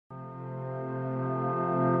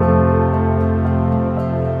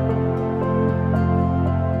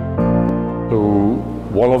So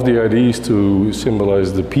one of the ideas to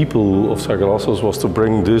symbolize the people of Sagalassos was to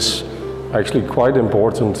bring this actually quite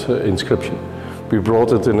important inscription. We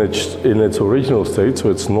brought it in its original state,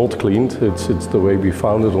 so it's not cleaned, it's the way we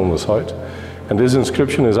found it on the site. And this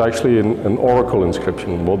inscription is actually an oracle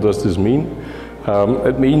inscription. What does this mean?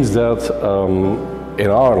 It means that in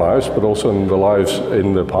our lives, but also in the lives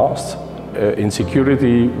in the past,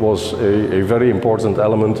 insecurity was a very important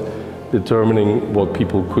element determining what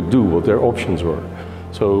people could do, what their options were.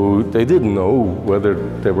 So they didn't know whether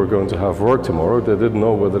they were going to have work tomorrow, they didn't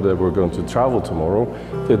know whether they were going to travel tomorrow,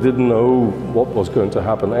 they didn't know what was going to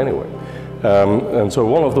happen anyway. And so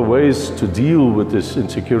one of the ways to deal with this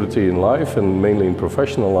insecurity in life, and mainly in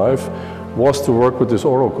professional life, was to work with this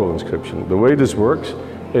oracle inscription. The way this works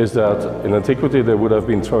is that in antiquity they would have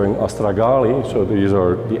been throwing Astragalos, so these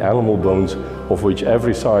are the animal bones of which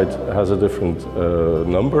every side has a different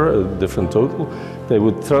number, a different total. They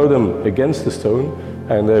would throw them against the stone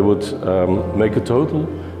and they would make a total,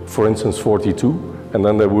 for instance 42, and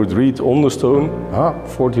then they would read on the stone,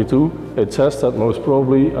 42, it says that most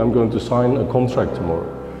probably I'm going to sign a contract tomorrow.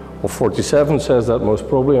 Or 47 says that most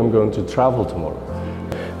probably I'm going to travel tomorrow.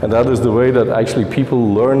 And that is the way that actually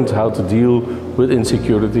people learned how to deal with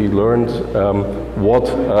insecurity, learned what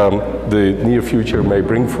the near future may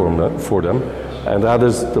bring for them. And that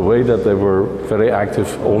is the way that they were very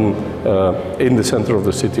active in the center of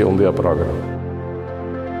the city on the Astragalos.